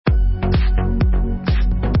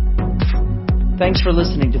Thanks for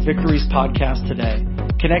listening to Victory's podcast today.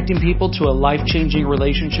 Connecting people to a life-changing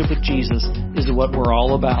relationship with Jesus is what we're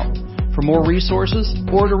all about. For more resources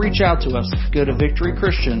or to reach out to us, go to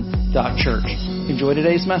victorychristian.church. Enjoy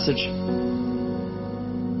today's message.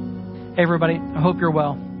 Hey everybody, I hope you're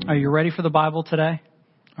well. Are you ready for the Bible today?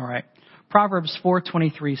 All right. Proverbs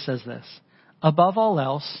 4:23 says this, "Above all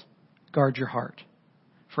else, guard your heart,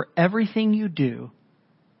 for everything you do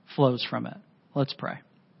flows from it." Let's pray.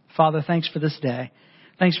 Father, thanks for this day.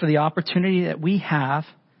 Thanks for the opportunity that we have,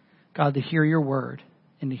 God, to hear your word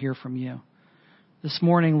and to hear from you. This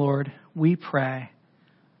morning, Lord, we pray,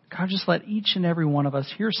 God, just let each and every one of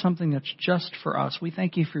us hear something that's just for us. We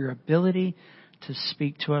thank you for your ability to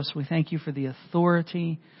speak to us. We thank you for the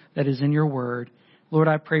authority that is in your word. Lord,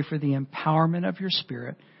 I pray for the empowerment of your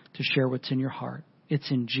Spirit to share what's in your heart.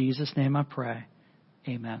 It's in Jesus' name I pray.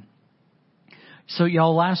 Amen. So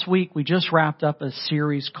y'all, last week we just wrapped up a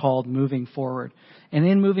series called Moving Forward. And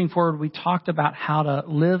in Moving Forward, we talked about how to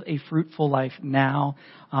live a fruitful life now,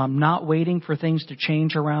 not waiting for things to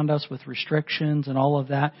change around us with restrictions and all of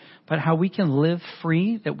that, but how we can live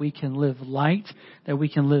free, that we can live light, that we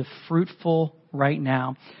can live fruitful right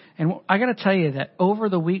now. And I got to tell you that over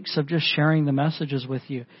the weeks of just sharing the messages with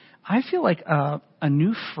you, I feel like a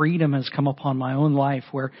new freedom has come upon my own life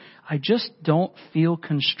where I just don't feel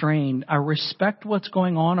constrained. I respect what's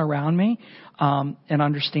going on around me and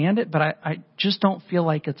understand it, but I just don't feel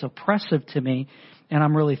like it's oppressive to me, and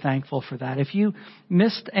I'm really thankful for that. If you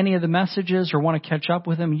missed any of the messages or want to catch up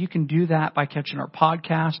with them, you can do that by catching our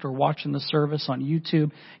podcast or watching the service on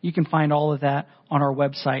YouTube. You can find all of that on our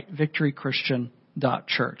website,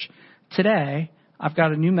 victorychristian.church. Today, I've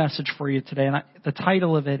got a new message for you today, and the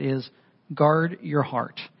title of it is Guard Your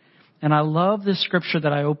Heart. And I love this scripture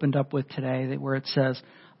that I opened up with today, where it says,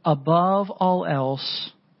 "Above all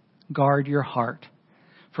else, guard your heart,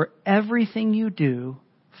 for everything you do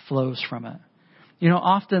flows from it." You know,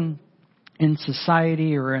 often in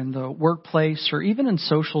society or in the workplace or even in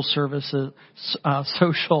social services,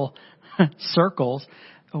 social circles,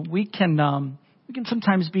 we can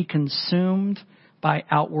sometimes be consumed by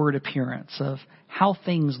outward appearance of how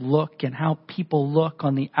things look and how people look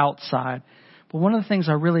on the outside. But one of the things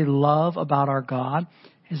I really love about our God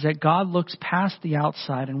is that God looks past the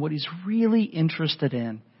outside, and what he's really interested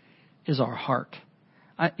in is our heart.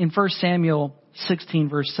 In 1 Samuel 16,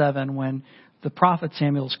 verse 7, when the prophet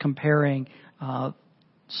Samuel is comparing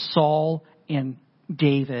Saul and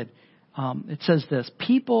David, it says this,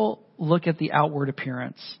 "People look at the outward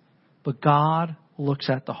appearance, but God looks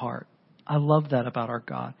at the heart." I love that about our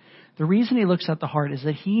God. The reason he looks at the heart is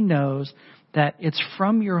that he knows that it's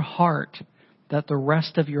from your heart that the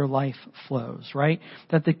rest of your life flows, right?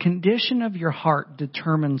 That the condition of your heart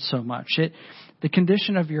determines so much. The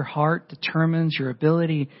condition of your heart determines your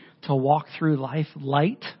ability to walk through life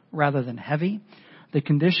light rather than heavy. The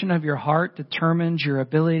condition of your heart determines your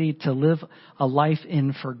ability to live a life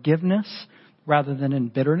in forgiveness rather than in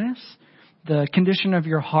bitterness. The condition of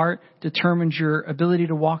your heart determines your ability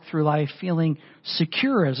to walk through life feeling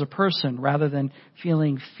secure as a person rather than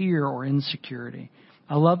feeling fear or insecurity.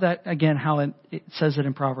 I love that, again, how it says it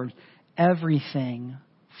in Proverbs. Everything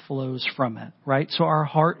flows from it, right? So our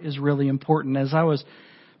heart is really important. As I was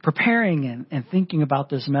preparing and thinking about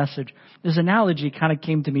this message, this analogy kind of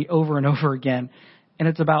came to me over and over again, and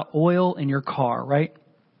it's about oil in your car, right?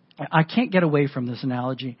 I can't get away from this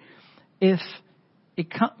analogy. If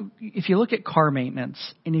you look at car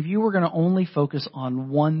maintenance, and if you were going to only focus on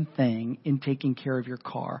one thing in taking care of your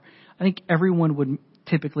car, I think everyone would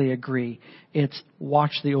typically agree it's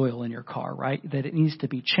watch the oil in your car, right? That it needs to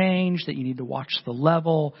be changed, that you need to watch the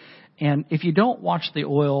level. And if you don't watch the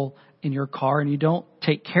oil in your car and you don't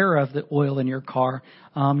take care of the oil in your car,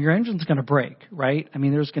 your engine's going to break, right? I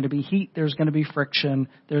mean, there's going to be heat, there's going to be friction,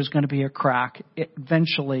 there's going to be a crack.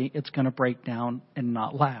 Eventually, it's going to break down and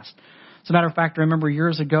not last. As a matter of fact, I remember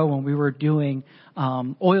years ago when we were doing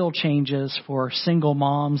oil changes for single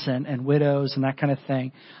moms and widows and that kind of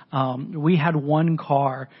thing, we had one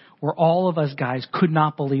car where all of us guys could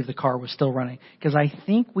not believe the car was still running, because I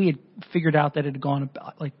think we had figured out that it had gone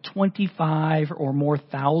about like 25 or more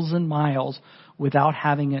thousand miles without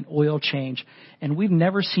having an oil change. And we've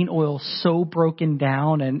never seen oil so broken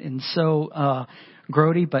down and so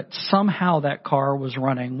grody, but somehow that car was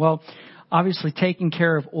running. Well, obviously, taking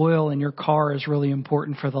care of oil in your car is really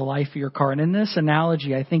important for the life of your car. And in this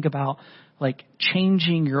analogy, I think about like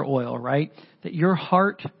changing your oil, right? That your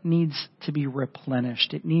heart needs to be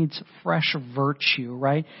replenished. It needs fresh virtue,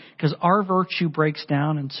 right? Because our virtue breaks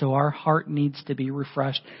down, and so our heart needs to be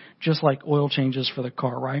refreshed, just like oil changes for the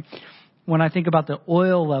car, right? When I think about the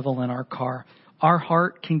oil level in our car, our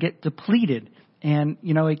heart can get depleted And,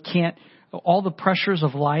 it can't, all the pressures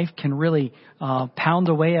of life can really pound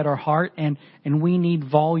away at our heart, and we need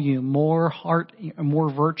volume, more heart,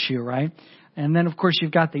 more virtue, right? And then, of course,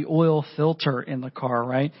 you've got the oil filter in the car,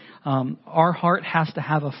 right? Our heart has to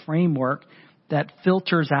have a framework that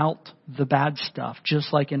filters out the bad stuff,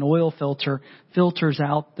 just like an oil filter filters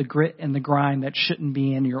out the grit and the grime that shouldn't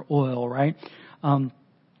be in your oil, right?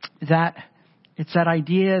 It's that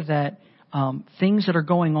idea that things that are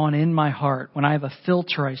going on in my heart, when I have a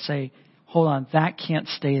filter, I say, hold on, that can't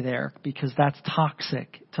stay there because that's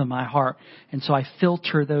toxic to my heart. And so I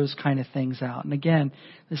filter those kind of things out. And again,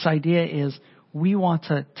 this idea is we want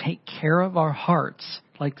to take care of our hearts,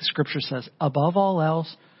 like the scripture says, above all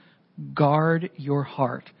else, guard your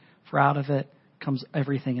heart, for out of it comes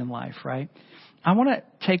everything in life, right? I want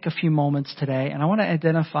to take a few moments today, and I want to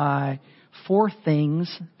identify 4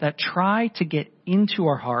 things that try to get into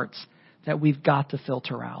our hearts that we've got to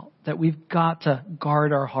filter out, that we've got to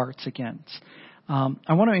guard our hearts against.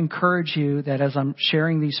 I want to encourage you that as I'm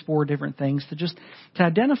sharing these 4 different things, to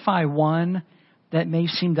identify one that may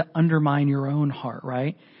seem to undermine your own heart,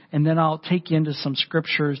 right? And then I'll take you into some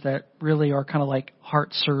scriptures that really are kind of like heart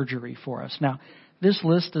surgery for us. Now, this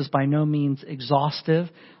list is by no means exhaustive,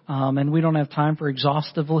 and we don't have time for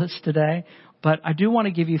exhaustive lists today, but I do want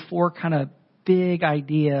to give you 4 kind of big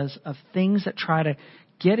ideas of things that try to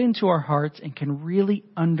get into our hearts and can really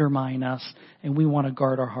undermine us, and we want to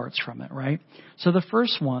guard our hearts from it, right? So the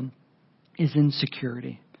first one is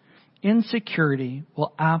insecurity. Insecurity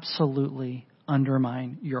will absolutely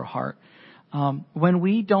undermine your heart. When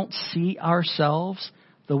we don't see ourselves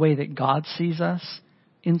the way that God sees us,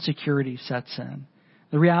 insecurity sets in.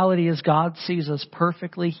 The reality is God sees us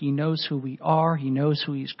perfectly. He knows who we are. He knows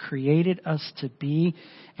who He's created us to be.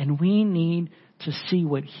 And we need to see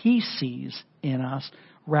what He sees in us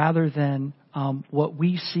rather than what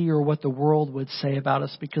we see or what the world would say about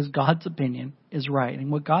us, because God's opinion is right.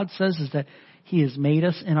 And what God says is that He has made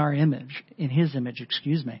us in His image.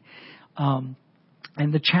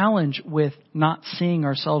 And the challenge with not seeing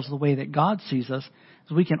ourselves the way that God sees us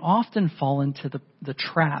is we can often fall into the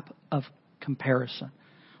trap of comparison,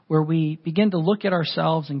 where we begin to look at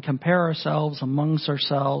ourselves and compare ourselves amongst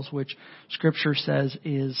ourselves, which Scripture says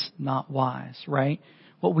is not wise, right?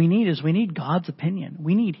 What we need God's opinion.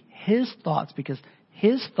 We need His thoughts, because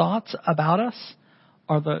His thoughts about us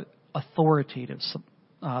are the authoritative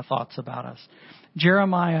thoughts about us.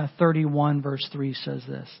 Jeremiah 31 verse 3 says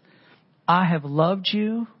this: I have loved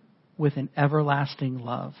you with an everlasting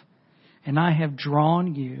love, and I have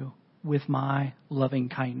drawn you with my loving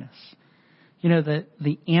kindness.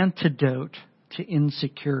 The antidote to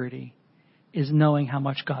insecurity is knowing how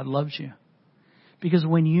much God loves you. Because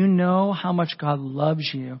when you know how much God loves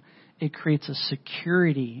you, it creates a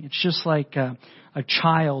security. It's just like a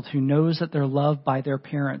child who knows that they're loved by their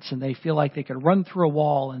parents and they feel like they could run through a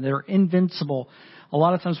wall and they're invincible. A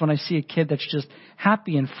lot of times when I see a kid that's just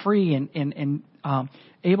happy and free and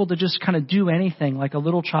able to just kind of do anything like a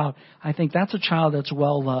little child, I think that's a child that's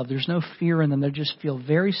well loved. There's no fear in them. They just feel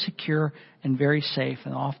very secure and very safe.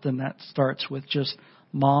 And often that starts with just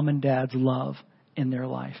mom and dad's love in their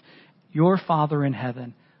life. Your Father in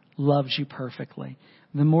heaven loves you perfectly.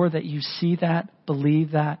 The more that you see that,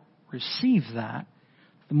 believe that, receive that,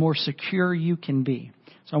 the more secure you can be.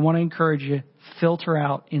 So I want to encourage you, filter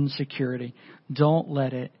out insecurity. Don't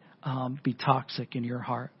let it be toxic in your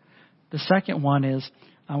heart. The second one is,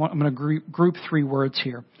 I'm going to group 3 words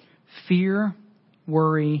here. Fear,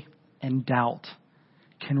 worry, and doubt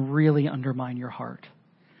can really undermine your heart.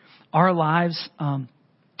 Our lives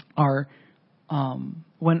are...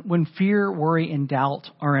 When fear, worry, and doubt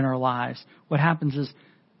are in our lives, what happens is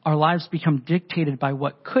our lives become dictated by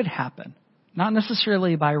what could happen. Not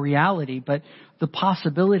necessarily by reality, but the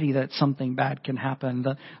possibility that something bad can happen,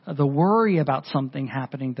 the worry about something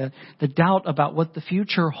happening, the doubt about what the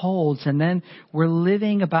future holds. And then we're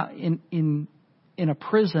living about in a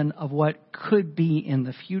prison of what could be in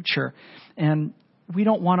the future. And we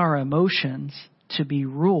don't want our emotions to be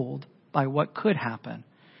ruled by what could happen.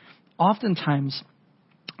 Oftentimes,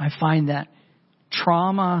 I find that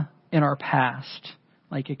trauma in our past,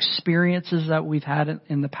 like experiences that we've had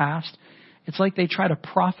in the past, it's like they try to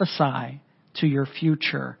prophesy to your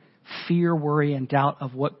future fear, worry, and doubt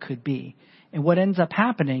of what could be. And what ends up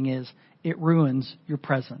happening is it ruins your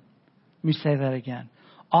present. Let me say that again.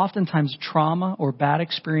 Oftentimes, trauma or bad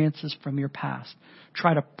experiences from your past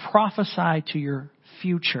try to prophesy to your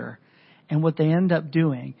future. And what they end up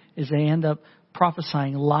doing is they end up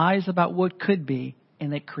prophesying lies about what could be,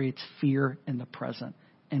 and it creates fear in the present.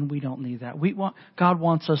 And we don't need that. God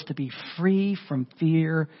wants us to be free from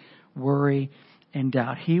fear, worry, and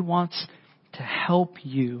doubt. He wants to help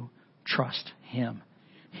you trust Him.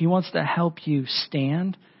 He wants to help you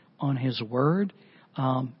stand on His word,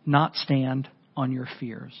 not stand on your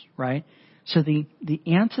fears, right? So the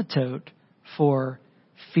antidote for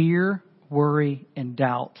fear, worry, and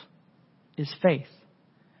doubt is faith.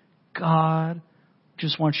 God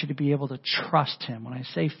just wants you to be able to trust Him. When I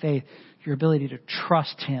say faith, your ability to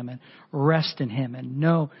trust Him and rest in Him and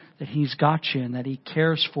know that He's got you and that He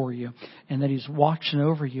cares for you and that He's watching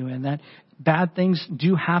over you and that bad things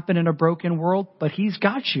do happen in a broken world, but He's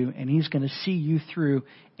got you and He's going to see you through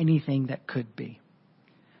anything that could be.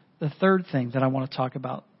 The third thing that I want to talk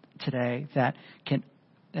about today that can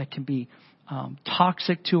be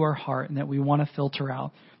toxic to our heart and that we want to filter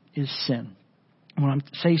out is sin. When I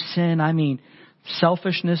say sin, I mean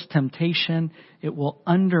selfishness, temptation. It will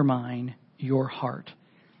undermine your heart.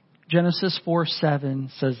 Genesis 4:7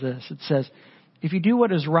 says this. It says, if you do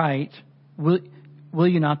what is right, will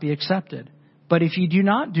you not be accepted? But if you do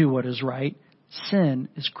not do what is right, sin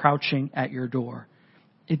is crouching at your door.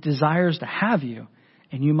 It desires to have you,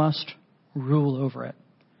 and you must rule over it.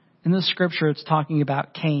 In this scripture, it's talking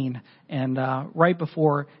about Cain. And right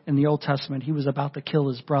before in the Old Testament, he was about to kill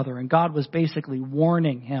his brother. And God was basically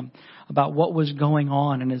warning him about what was going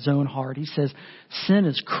on in his own heart. He says, sin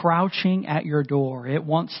is crouching at your door. It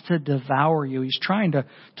wants to devour you. He's trying to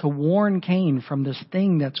warn Cain from this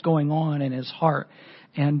thing that's going on in his heart.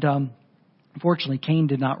 And unfortunately, Cain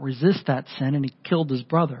did not resist that sin and he killed his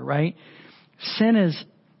brother, right? Sin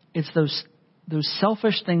it's those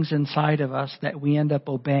selfish things inside of us that we end up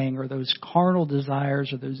obeying, or those carnal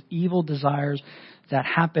desires or those evil desires that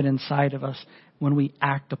happen inside of us when we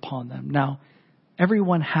act upon them. Now,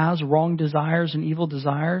 everyone has wrong desires and evil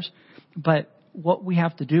desires, but what we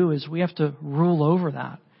have to do is we have to rule over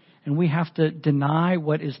that. And we have to deny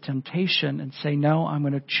what is temptation and say, no, I'm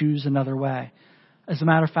going to choose another way. As a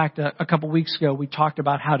matter of fact, a couple weeks ago, we talked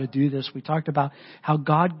about how to do this. We talked about how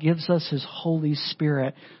God gives us His Holy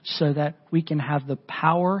Spirit so that we can have the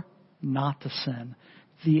power not to sin,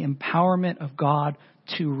 the empowerment of God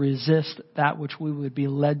to resist that which we would be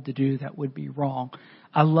led to do that would be wrong.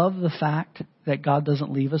 I love the fact that God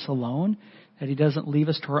doesn't leave us alone, that He doesn't leave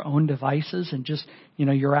us to our own devices and just,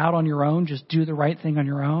 you're out on your own, just do the right thing on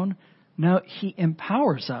your own. No, He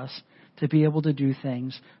empowers us to be able to do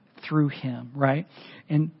things through Him, right?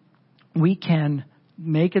 And we can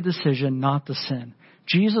make a decision not to sin.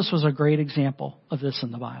 Jesus was a great example of this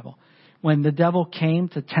in the Bible. When the devil came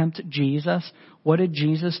to tempt Jesus, what did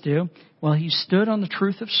Jesus do? Well, He stood on the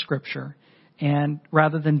truth of Scripture, and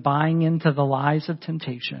rather than buying into the lies of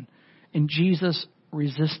temptation, and Jesus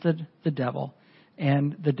resisted the devil,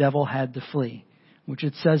 and the devil had to flee, which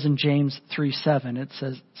it says in James 3:7. It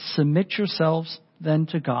says, submit yourselves then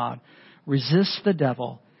to God, resist the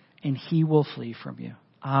devil, and he will flee from you.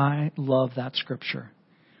 I love that scripture.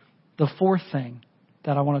 The fourth thing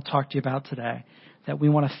that I want to talk to you about today, that we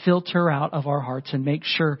want to filter out of our hearts and make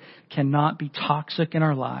sure cannot be toxic in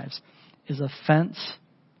our lives, is offense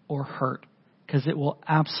or hurt, because it will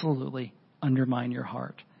absolutely undermine your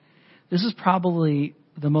heart. This is probably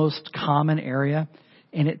the most common area,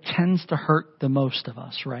 and it tends to hurt the most of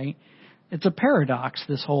us, right? It's a paradox,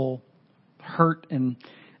 this whole hurt and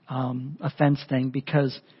offense thing,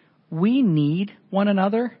 because we need one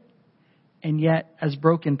another, and yet as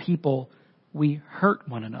broken people, we hurt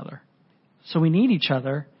one another. So we need each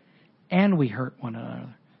other, and we hurt one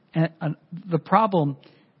another. And the problem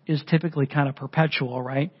is typically kind of perpetual,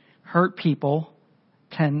 right? Hurt people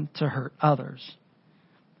tend to hurt others.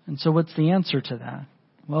 And so what's the answer to that?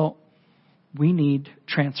 Well, we need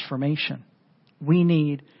transformation. We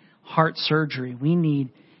need heart surgery. We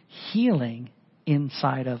need healing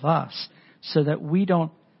inside of us so that we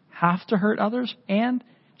don't have to hurt others, and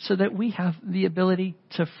so that we have the ability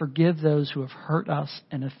to forgive those who have hurt us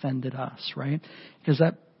and offended us, right? Because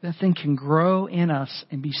that thing can grow in us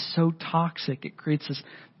and be so toxic. It creates this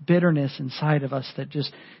bitterness inside of us that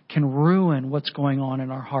just can ruin what's going on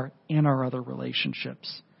in our heart and our other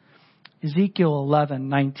relationships. Ezekiel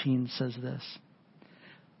 11:19 says this,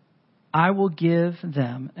 I will give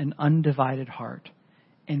them an undivided heart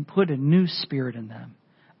and put a new spirit in them.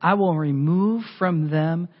 I will remove from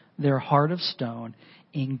them their heart of stone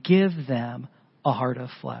and give them a heart of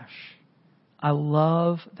flesh. I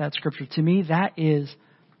love that scripture. To me, that is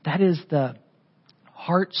the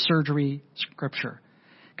heart surgery scripture,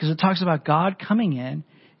 because it talks about God coming in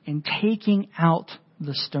and taking out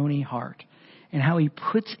the stony heart and how He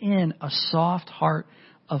puts in a soft heart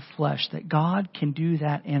of flesh, that God can do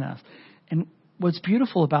that in us. And what's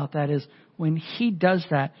beautiful about that is when He does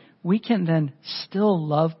that, we can then still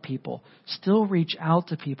love people, still reach out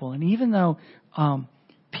to people. And even though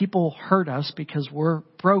people hurt us because we're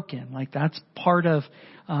broken. Like that's part of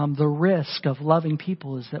the risk of loving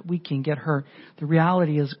people is that we can get hurt. The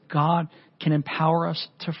reality is God can empower us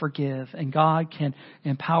to forgive, and God can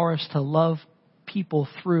empower us to love people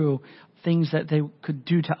through things that they could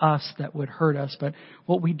do to us that would hurt us. But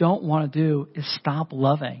what we don't want to do is stop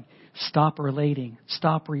loving, stop relating,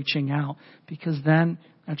 stop reaching out, because then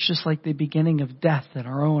that's just like the beginning of death in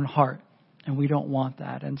our own heart. And we don't want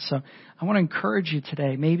that. And so I want to encourage you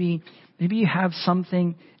today. Maybe you have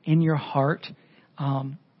something in your heart,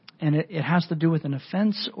 and it has to do with an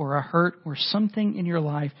offense or a hurt or something in your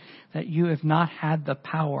life that you have not had the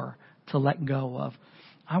power to let go of.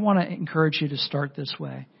 I want to encourage you to start this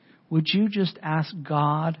way. Would you just ask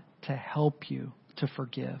God to help you to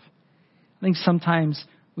forgive? I think sometimes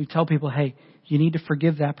we tell people, hey, you need to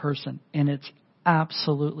forgive that person. And it's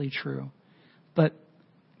absolutely true. But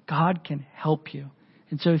God can help you.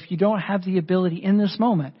 And so if you don't have the ability in this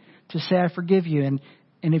moment to say, I forgive you, and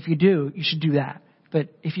if you do, you should do that. But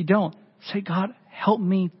if you don't, say, God, help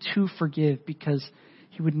me to forgive, because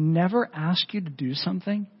He would never ask you to do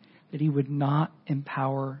something that He would not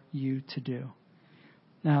empower you to do.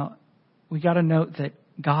 Now, we got to note that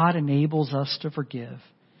God enables us to forgive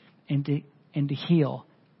and to heal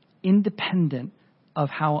independent of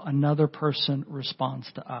how another person responds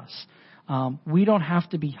to us. We don't have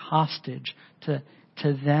to be hostage to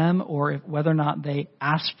them, or whether or not they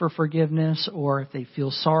ask for forgiveness or if they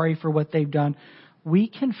feel sorry for what they've done. We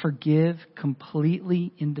can forgive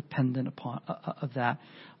completely independent of that.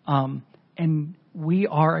 And we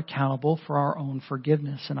are accountable for our own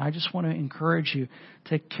forgiveness. And I just want to encourage you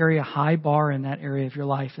to carry a high bar in that area of your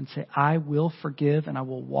life and say, I will forgive and I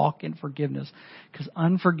will walk in forgiveness. Because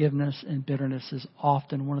unforgiveness and bitterness is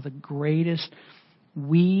often one of the greatest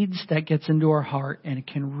weeds that gets into our heart, and it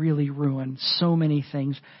can really ruin so many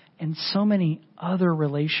things and so many other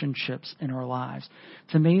relationships in our lives.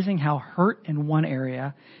 It's amazing how hurt in one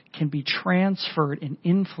area can be transferred and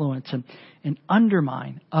influence and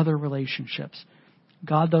undermine other relationships.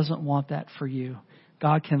 God doesn't want that for you.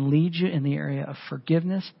 God can lead you in the area of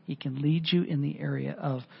forgiveness. He can lead you in the area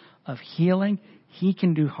of healing. He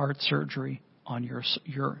can do heart surgery on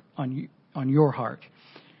your heart.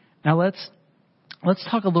 Now let's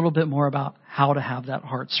talk a little bit more about how to have that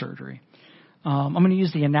heart surgery. I'm going to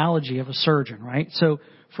use the analogy of a surgeon, right? So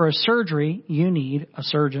for a surgery, you need a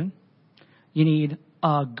surgeon. You need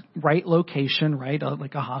a right location, right?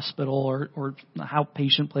 Like a hospital or a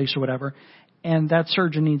outpatient place or whatever. And that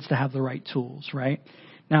surgeon needs to have the right tools, right?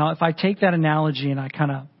 Now, if I take that analogy and I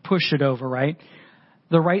kind of push it over, right?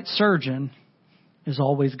 The right surgeon is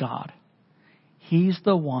always God. He's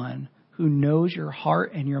the one who knows your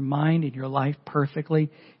heart and your mind and your life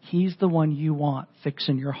perfectly. He's the one you want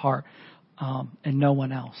fixing your heart, and no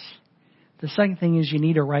one else. The second thing is you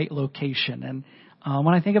need a right location. And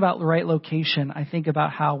when I think about the right location, I think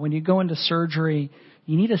about how when you go into surgery,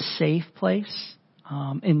 you need a safe place.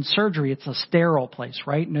 In surgery, it's a sterile place,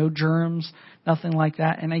 right? No germs, nothing like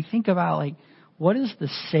that. And I think about, like, what is the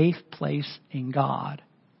safe place in God?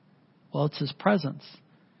 Well, it's His presence.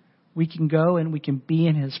 We can go and we can be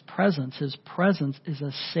in His presence. His presence is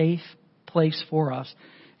a safe place for us.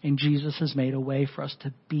 And Jesus has made a way for us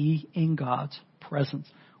to be in God's presence.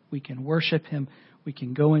 We can worship Him. We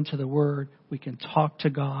can go into the Word. We can talk to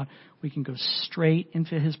God. We can go straight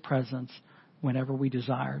into His presence whenever we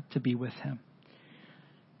desire to be with Him.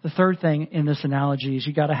 The third thing in this analogy is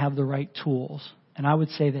you got to have the right tools. And I would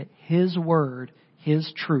say that His Word,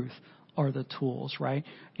 His truth, are the tools, right?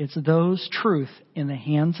 It's those truth in the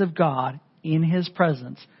hands of God in His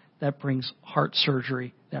presence that brings heart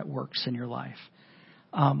surgery that works in your life.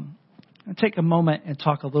 I'll take a moment and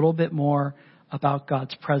talk a little bit more about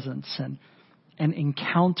God's presence and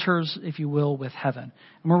encounters, if you will, with heaven.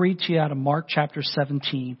 I'm going to read to you out of Matthew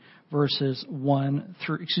 17, verses 1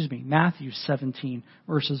 through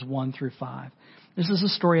 5. This is a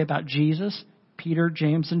story about Jesus, Peter,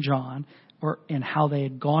 James, and John, and how they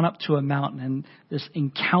had gone up to a mountain and this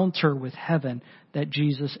encounter with heaven that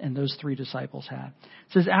Jesus and those three disciples had.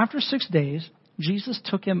 It says, after 6 days, Jesus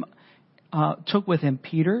took with him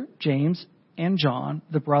Peter, James, and John,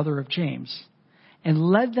 the brother of James, and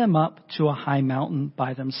led them up to a high mountain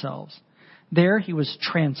by themselves. There He was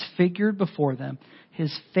transfigured before them.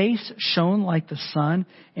 His face shone like the sun,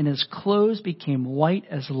 and His clothes became white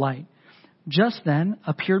as light. Just then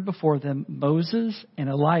appeared before them Moses and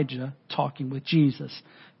Elijah talking with Jesus.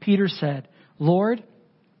 Peter said, Lord,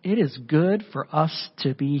 it is good for us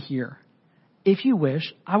to be here. If you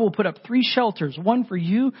wish, I will put up 3 shelters, one for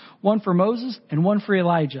you, one for Moses, and one for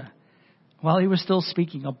Elijah. While he was still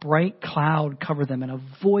speaking, a bright cloud covered them, and a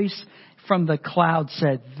voice from the cloud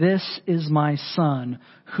said, "This is my Son,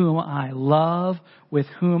 whom I love, with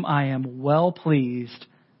whom I am well pleased.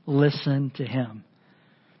 Listen to him."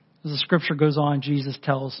 As the scripture goes on, Jesus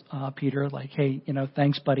tells Peter, like, "Hey,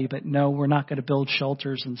 thanks, buddy, but no, we're not going to build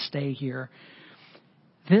shelters and stay here."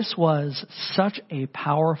 This was such a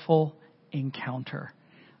powerful encounter.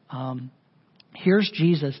 Here's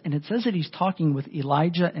Jesus, and it says that he's talking with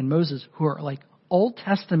Elijah and Moses, who are like Old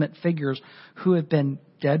Testament figures who have been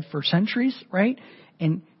dead for centuries, right?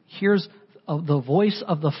 And here's the voice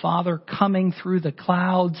of the Father coming through the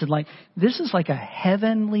clouds. And like, this is like a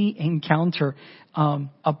heavenly encounter,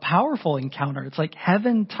 a powerful encounter. It's like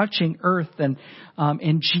heaven touching earth.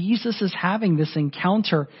 And Jesus is having this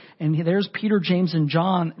encounter. And there's Peter, James, and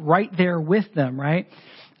John right there with them, right?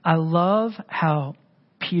 I love how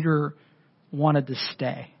Peter wanted to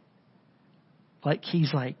stay.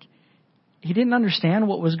 He didn't understand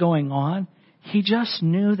what was going on. He just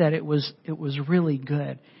knew that it was really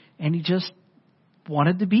good. And he just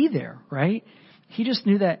wanted to be there, right? He just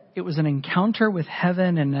knew that it was an encounter with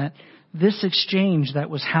heaven, and that this exchange that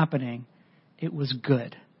was happening, it was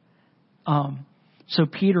good. So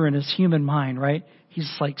Peter, in his human mind, right?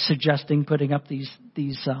 He's like suggesting putting up these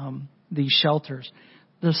shelters.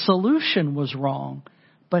 The solution was wrong,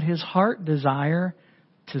 but his heart desire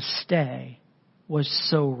to stay was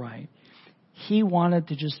so right. He wanted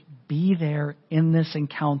to just be there in this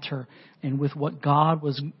encounter and with what God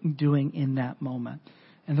was doing in that moment.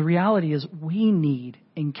 And the reality is we need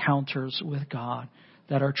encounters with God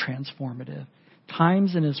that are transformative.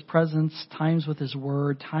 Times in his presence, times with his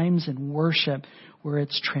word, times in worship where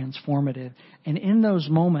it's transformative. And in those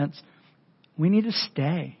moments, we need to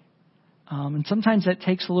stay. And sometimes that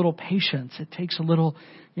takes a little patience. It takes a little,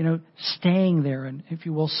 staying there and, if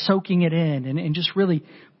you will, soaking it in and just really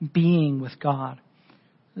being with God.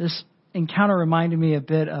 This encounter reminded me a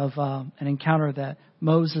bit of an encounter that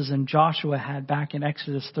Moses and Joshua had back in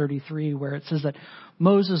Exodus 33, where it says that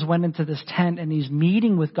Moses went into this tent and he's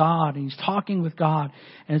meeting with God and he's talking with God.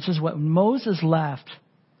 And it says when Moses left,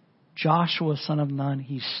 Joshua, son of Nun,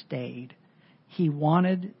 he stayed. He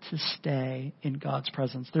wanted to stay in God's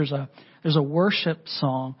presence. There's a worship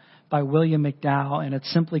song by William McDowell, and it's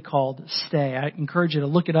simply called "Stay." I encourage you to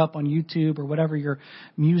look it up on YouTube or whatever your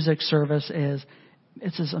music service is.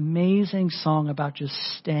 It's this amazing song about just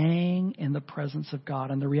staying in the presence of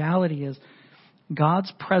God. And the reality is, God's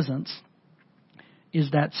presence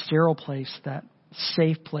is that sterile place, that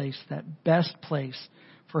safe place, that best place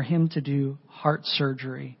for him to do heart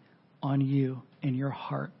surgery on you and your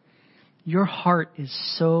heart. Your heart is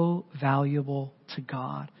so valuable to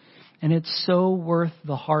God, and it's so worth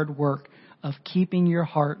the hard work of keeping your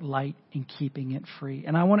heart light and keeping it free.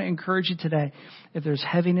 And I want to encourage you today, if there's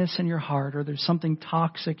heaviness in your heart or there's something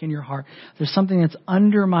toxic in your heart, there's something that's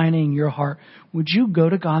undermining your heart, would you go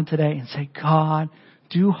to God today and say, "God,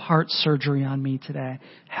 do heart surgery on me today.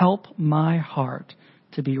 Help my heart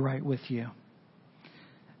to be right with you."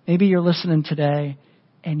 Maybe you're listening today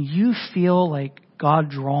and you feel like God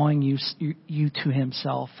drawing you to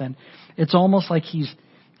himself. And it's almost like he's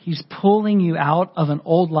pulling you out of an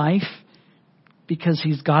old life because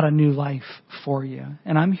he's got a new life for you.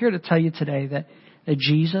 And I'm here to tell you today that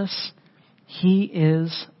Jesus, he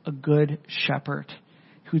is a good shepherd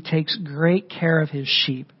who takes great care of his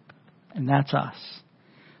sheep. And that's us.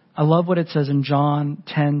 I love what it says in John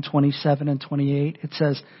 10:27 and 28. It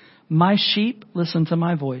says, "My sheep listen to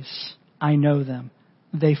my voice. I know them.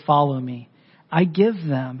 They follow me. I give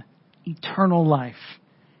them eternal life,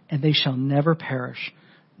 and they shall never perish.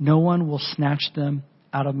 No one will snatch them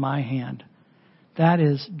out of my hand." That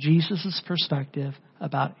is Jesus' perspective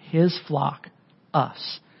about his flock,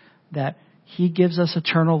 us, that he gives us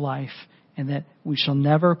eternal life and that we shall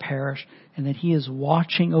never perish and that he is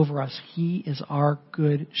watching over us. He is our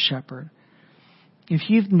good shepherd. If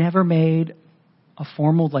you've never made a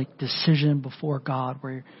formal decision before God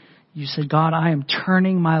where you said, "God, I am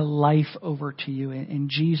turning my life over to you. And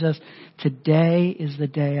Jesus, today is the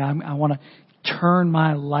day I want to turn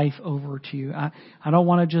my life over to you. I don't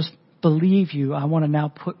want to just believe you. I want to now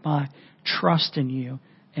put my trust in you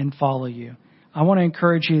and follow you." I want to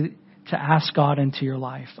encourage you to ask God into your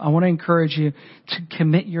life. I want to encourage you to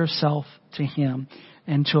commit yourself to him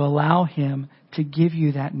and to allow him to give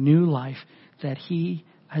you that new life that he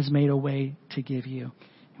has made a way to give you.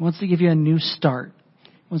 He wants to give you a new start.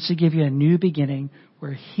 Wants to give you a new beginning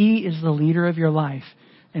where he is the leader of your life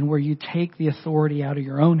and where you take the authority out of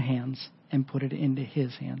your own hands and put it into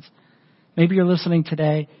his hands. Maybe you're listening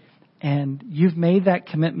today and you've made that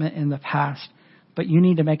commitment in the past, but you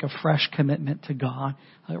need to make a fresh commitment to God,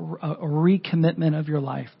 a recommitment of your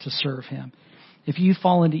life to serve Him. If you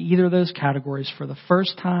fall into either of those categories for the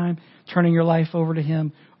first time, turning your life over to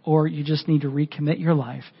Him, or you just need to recommit your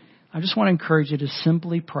life, I just want to encourage you to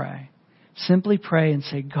simply pray. Simply pray and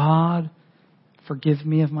say, God, forgive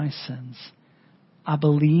me of my sins. I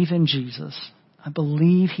believe in Jesus. I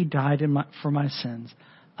believe He died for my sins.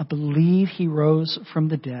 I believe He rose from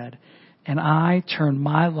the dead. And I turn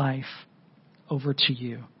my life over to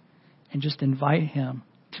you. And just invite Him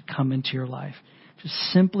to come into your life. Just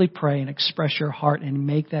simply pray and express your heart and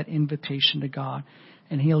make that invitation to God.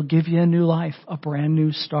 And He'll give you a new life, a brand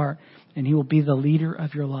new start. And He will be the leader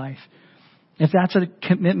of your life. If that's a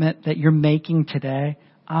commitment that you're making today,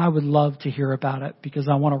 I would love to hear about it because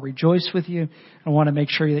I want to rejoice with you. I want to make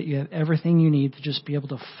sure that you have everything you need to just be able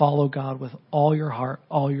to follow God with all your heart,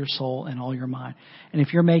 all your soul, and all your mind. And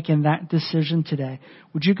if you're making that decision today,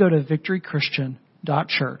 would you go to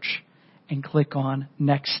victorychristian.church and click on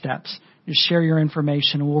Next Steps. Just share your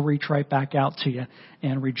information and we'll reach right back out to you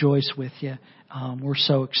and rejoice with you. We're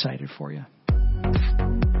so excited for you.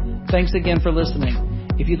 Thanks again for listening.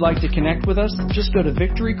 If you'd like to connect with us, just go to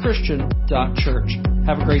victorychristian.church.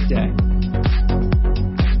 Have a great day.